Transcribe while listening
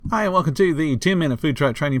Hi, and welcome to the 10-Minute Food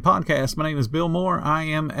Truck Training Podcast. My name is Bill Moore. I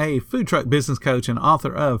am a food truck business coach and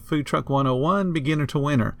author of Food Truck 101, Beginner to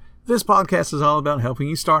Winner. This podcast is all about helping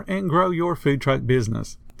you start and grow your food truck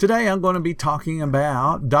business. Today, I'm going to be talking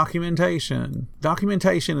about documentation.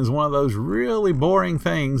 Documentation is one of those really boring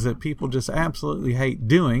things that people just absolutely hate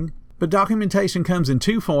doing. But documentation comes in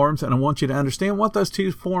two forms, and I want you to understand what those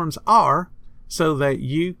two forms are so that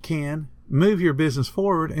you can move your business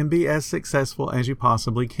forward and be as successful as you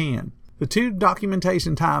possibly can. The two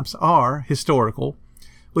documentation types are historical,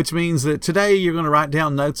 which means that today you're going to write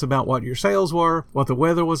down notes about what your sales were, what the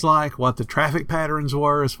weather was like, what the traffic patterns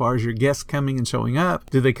were as far as your guests coming and showing up.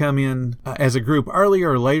 Do they come in as a group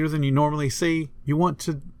earlier or later than you normally see? You want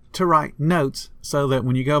to write notes so that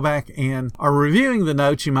when you go back and are reviewing the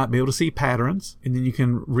notes, you might be able to see patterns, and then you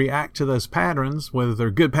can react to those patterns, whether they're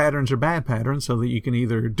good patterns or bad patterns, so that you can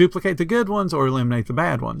either duplicate the good ones or eliminate the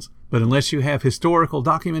bad ones. But unless you have historical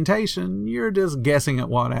documentation, you're just guessing at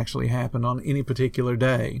what actually happened on any particular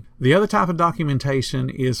day. The other type of documentation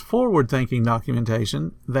is forward-thinking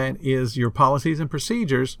documentation. That is your policies and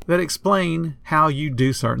procedures that explain how you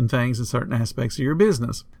do certain things in certain aspects of your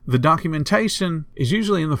business. The documentation is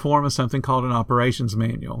usually in the form of something called an operations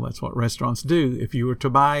manual. That's what restaurants do. If you were to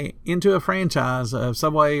buy into a franchise of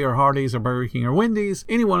Subway or Hardee's or Burger King or Wendy's,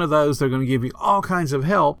 any one of those, they're going to give you all kinds of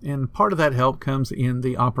help, and part of that help comes in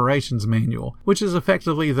the operations manual, which is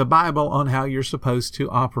effectively the Bible on how you're supposed to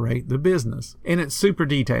operate the business. And it's super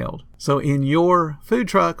detailed. So in your food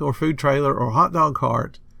truck or food trailer or hot dog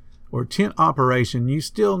cart or tent operation, you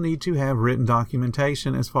still need to have written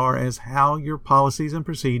documentation as far as how your policies and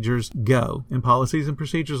procedures go. And policies and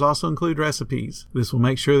procedures also include recipes. This will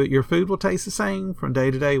make sure that your food will taste the same from day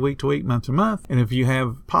to day, week to week, month to month. And if you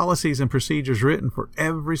have policies and procedures written for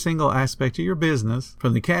every single aspect of your business,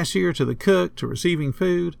 from the cashier to the cook to receiving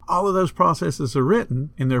food, all of those processes are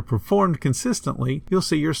written and they're performed consistently, you'll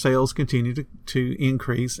see your sales continue to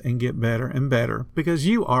increase and get better and better, because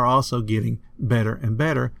you are also getting better and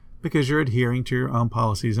better, because you're adhering to your own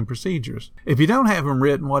policies and procedures. If you don't have them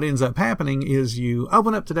written, what ends up happening is you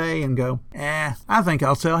open up today and go, I think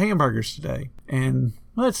I'll sell hamburgers today. And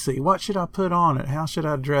let's see, what should I put on it? How should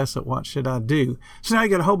I dress it? What should I do? So now you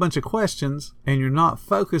got a whole bunch of questions, and you're not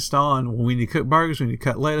focused on, well, we need to cook burgers, we need to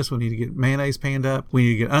cut lettuce, we need to get mayonnaise panned up, we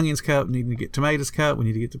need to get onions cut, we need to get tomatoes cut, we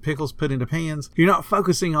need to get the pickles put into pans. You're not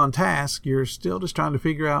focusing on tasks. You're still just trying to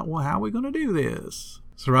figure out, well, how are we going to do this?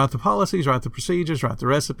 So write the policies, write the procedures, write the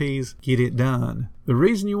recipes, get it done. The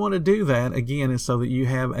reason you want to do that, again, is so that you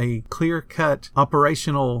have a clear-cut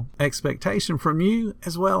operational expectation from you,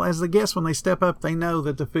 as well as the guests. When they step up, they know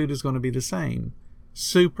that the food is going to be the same.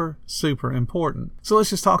 Super, super important. So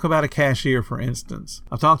let's just talk about a cashier, for instance.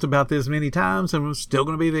 I've talked about this many times, and it's still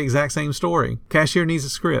going to be the exact same story. Cashier needs a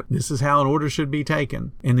script. This is how an order should be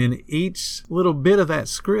taken. And then each little bit of that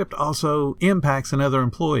script also impacts another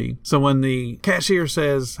employee. So when the cashier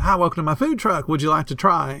says, "Hi, welcome to my food truck. Would you like to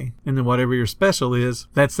try?" And then whatever your special is,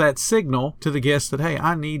 that's that signal to the guest that, hey,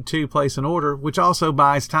 I need to place an order, which also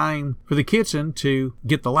buys time for the kitchen to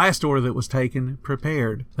get the last order that was taken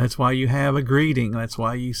prepared. That's why you have a greeting. That's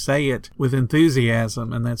why you say it with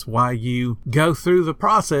enthusiasm, and that's why you go through the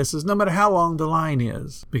processes no matter how long the line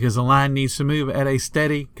is, because the line needs to move at a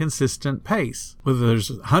steady, consistent pace. Whether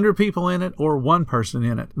there's 100 people in it or one person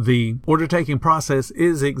in it, the order taking process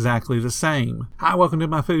is exactly the same. "Hi, welcome to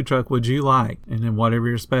my food truck. Would you like?" And then whatever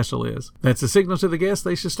your special is. That's a signal to the guests.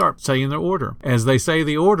 They should start saying their order. As they say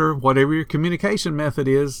the order, whatever your communication method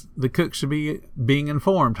is, the cook should be being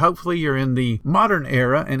informed. Hopefully you're in the modern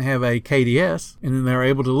era and have a KDS, and then they're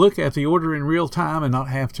able to look at the order in real time and not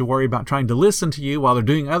have to worry about trying to listen to you while they're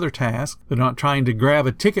doing other tasks. They're not trying to grab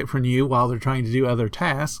a ticket from you while they're trying to do other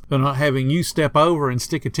tasks. They're not having you step over and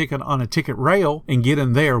stick a ticket on a ticket rail and get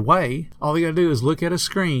in their way. All they got to do is look at a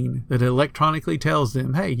screen that electronically tells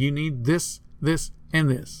them, hey, you need this, this, and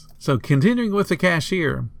this. So continuing with the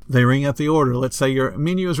cashier, they ring up the order. Let's say your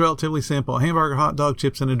menu is relatively simple: a hamburger, hot dog,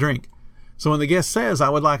 chips, and a drink. So when the guest says, I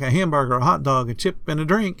would like a hamburger, a hot dog, a chip, and a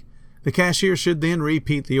drink, the cashier should then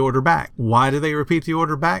repeat the order back. Why do they repeat the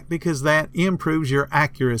order back? Because that improves your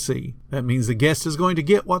accuracy. That means the guest is going to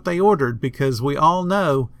get what they ordered, because we all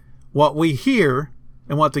know what we hear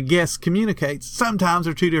and what the guest communicates sometimes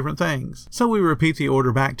are two different things. So we repeat the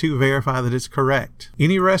order back to verify that it's correct.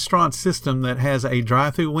 Any restaurant system that has a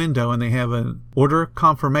drive-through window and they have an order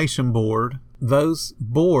confirmation board, those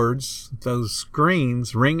boards, those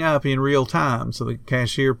screens ring up in real time. So the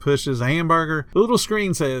cashier pushes a hamburger, the little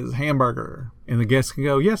screen says hamburger, And the guests can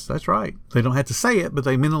go, yes, that's right. They don't have to say it, but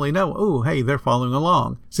they mentally know, oh, hey, they're following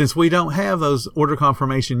along. Since we don't have those order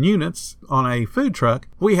confirmation units on a food truck,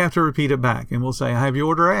 we have to repeat it back. And we'll say, I have your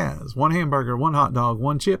order as 1 hamburger, 1 hot dog,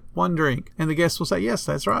 1 chip, 1 drink. And the guests will say, yes,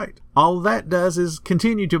 that's right. All that does is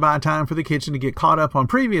continue to buy time for the kitchen to get caught up on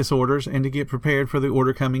previous orders and to get prepared for the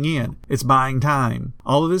order coming in. It's buying time.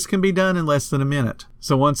 All of this can be done in less than a minute.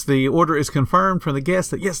 So once the order is confirmed from the guest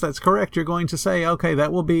that, yes, that's correct, you're going to say, okay,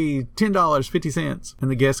 that will be $10.50. And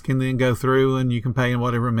the guest can then go through and you can pay in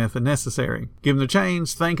whatever method necessary. Give them the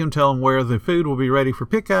change, thank them, tell them where the food will be ready for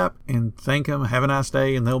pickup, and thank them, have a nice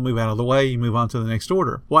day, and they'll move out of the way. You move on to the next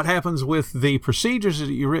order. What happens with the procedures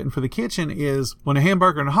that you've written for the kitchen is when a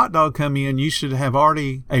hamburger and a hot dog come in, you should have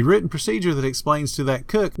already a written procedure that explains to that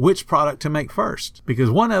cook which product to make first, because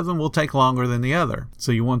one of them will take longer than the other.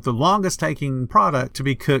 So you want the longest taking product to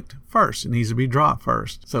be cooked first. It needs to be dropped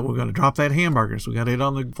first. So we're going to drop that hamburger. So we got it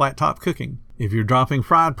on the flat top cooking. If you're dropping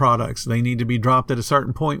fried products, they need to be dropped at a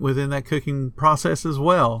certain point within that cooking process as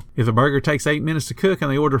well. If the burger takes 8 minutes to cook and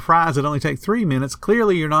they order fries that only take 3 minutes,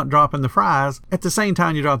 clearly you're not dropping the fries at the same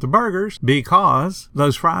time you drop the burgers, because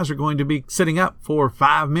those fries are going to be sitting up for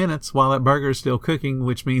 5 minutes while that burger is still cooking,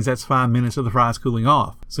 which means that's 5 minutes of the fries cooling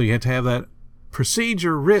off. So you have to have that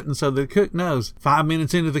procedure written so the cook knows 5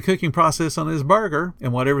 minutes into the cooking process on this burger,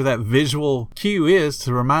 and whatever that visual cue is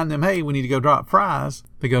to remind them, hey, we need to go drop fries,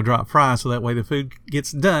 they go drop fries, so that way the food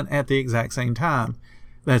gets done at the exact same time.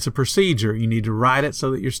 That's a procedure. You need to write it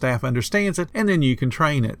so that your staff understands it, and then you can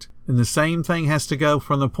train it. And the same thing has to go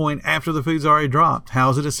from the point after the food's already dropped.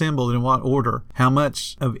 How is it assembled, in what order? How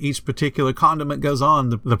much of each particular condiment goes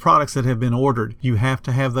on the products that have been ordered? You have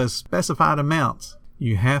to have those specified amounts.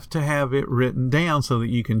 You have to have it written down so that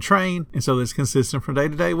you can train and so that it's consistent from day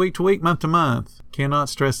to day, week to week, month to month. Cannot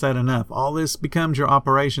stress that enough. All this becomes your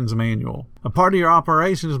operations manual. A part of your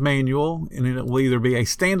operations manual, and it will either be a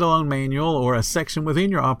standalone manual or a section within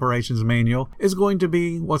your operations manual, is going to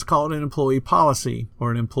be what's called an employee policy or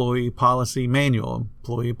an employee policy manual,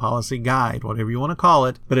 employee policy guide, whatever you want to call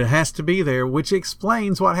it. But it has to be there, which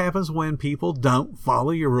explains what happens when people don't follow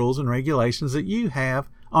your rules and regulations that you have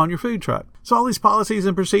on your food truck. So all these policies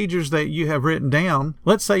and procedures that you have written down,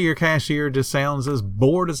 let's say your cashier just sounds as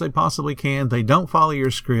bored as they possibly can. They don't follow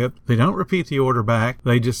your script. They don't repeat the order back.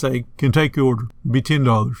 They just say, can take your order, be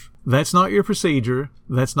 $10. That's not your procedure.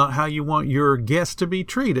 That's not how you want your guests to be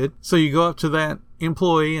treated. So you go up to that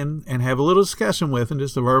employee and have a little discussion with them,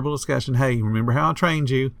 just a verbal discussion. Hey, remember how I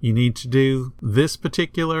trained you? You need to do this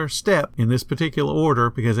particular step in this particular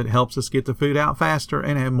order because it helps us get the food out faster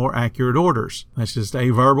and have more accurate orders. That's just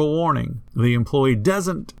a verbal warning. The employee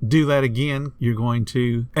doesn't do that again, you're going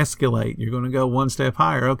to escalate. You're going to go one step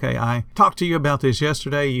higher. Okay, I talked to you about this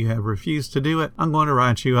yesterday. You have refused to do it. I'm going to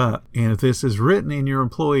write you up. And if this is written in your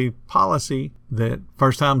employee policy, that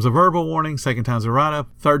first time's a verbal warning, second time's a write-up,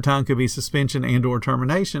 third time could be suspension and or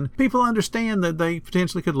termination, people understand that they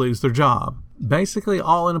potentially could lose their job. Basically,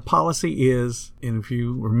 all in a policy is, and if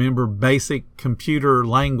you remember basic computer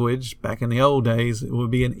language back in the old days, it would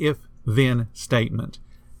be an if-then statement.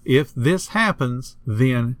 If this happens,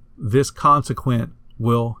 then this consequent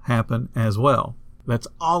will happen as well. That's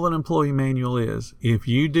all an employee manual is. If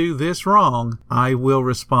you do this wrong, I will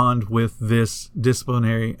respond with this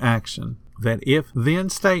disciplinary action. That if-then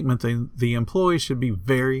statement the employee should be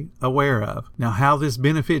very aware of. Now, how this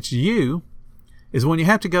benefits you is when you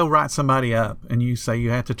have to go write somebody up and you say you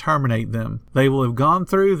have to terminate them. They will have gone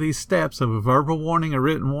through these steps of a verbal warning, a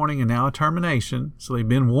written warning, and now a termination. So they've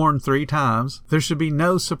been warned 3 times. There should be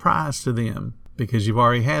no surprise to them because you've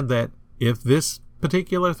already had that. If this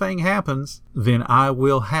particular thing happens, then I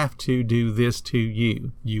will have to do this to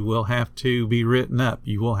you. You will have to be written up.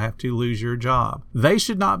 You will have to lose your job. They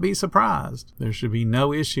should not be surprised. There should be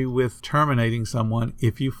no issue with terminating someone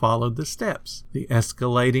if you followed the steps, the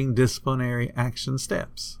escalating disciplinary action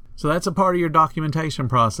steps. So that's a part of your documentation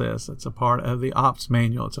process. It's a part of the ops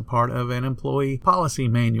manual. It's a part of an employee policy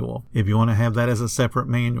manual if you want to have that as a separate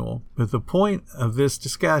manual. But the point of this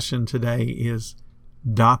discussion today is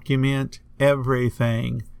document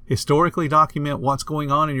everything. Historically document what's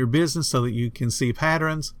going on in your business so that you can see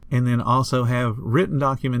patterns, and then also have written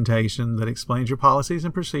documentation that explains your policies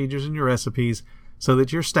and procedures and your recipes so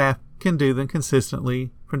that your staff can do them consistently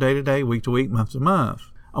from day to day, week to week, month to month.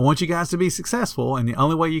 I want you guys to be successful, and the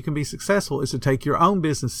only way you can be successful is to take your own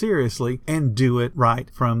business seriously and do it right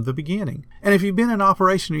from the beginning. And if you've been in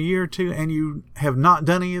operation a year or two and you have not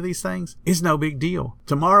done any of these things, it's no big deal.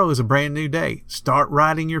 Tomorrow is a brand new day. Start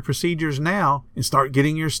writing your procedures now and start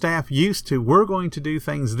getting your staff used to, we're going to do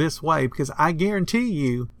things this way, because I guarantee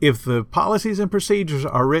you, if the policies and procedures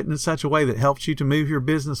are written in such a way that helps you to move your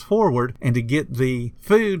business forward and to get the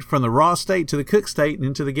food from the raw state to the cooked state and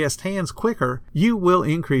into the guest hands quicker, you will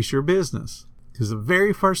increase your business. Because the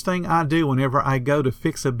very first thing I do whenever I go to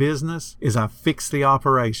fix a business is I fix the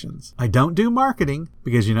operations. I don't do marketing,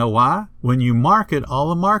 because you know why? When you market, all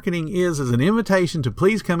the marketing is an invitation to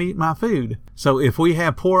please come eat my food. So if we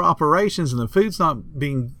have poor operations and the food's not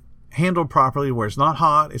being handled properly, where it's not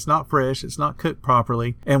hot, it's not fresh, it's not cooked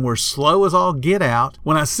properly, and we're slow as all get out,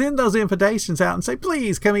 when I send those invitations out and say,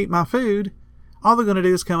 please come eat my food, all they're going to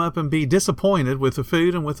do is come up and be disappointed with the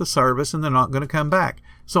food and with the service, and they're not going to come back.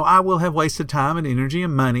 So I will have wasted time and energy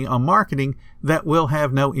and money on marketing that will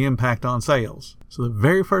have no impact on sales. So the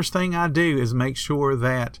very first thing I do is make sure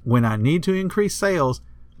that when I need to increase sales,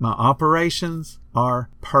 my operations are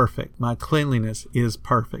perfect. My cleanliness is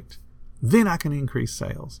perfect. Then I can increase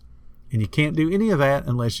sales. And you can't do any of that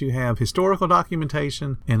unless you have historical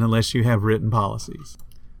documentation and unless you have written policies.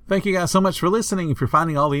 Thank you guys so much for listening. If you're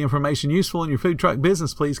finding all the information useful in your food truck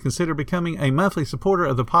business, please consider becoming a monthly supporter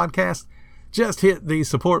of the podcast. Just hit the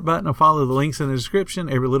support button and follow the links in the description.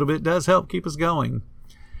 Every little bit does help keep us going.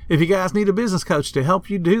 If you guys need a business coach to help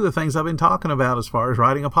you do the things I've been talking about as far as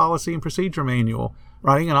writing a policy and procedure manual,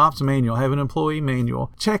 writing an ops manual, have an employee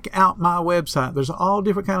manual, check out my website. There's all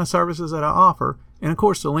different kind of services that I offer. And of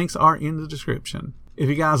course, the links are in the description. If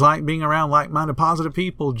you guys like being around like-minded positive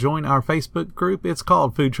people, join our Facebook group. It's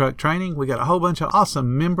called Food Truck Training. We got a whole bunch of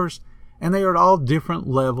awesome members, and they are at all different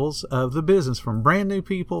levels of the business, from brand new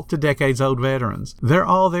people to decades-old veterans. They're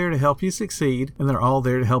all there to help you succeed, and they're all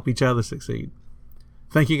there to help each other succeed.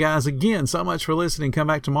 Thank you guys again so much for listening. Come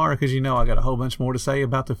back tomorrow, because you know I got a whole bunch more to say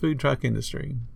about the food truck industry.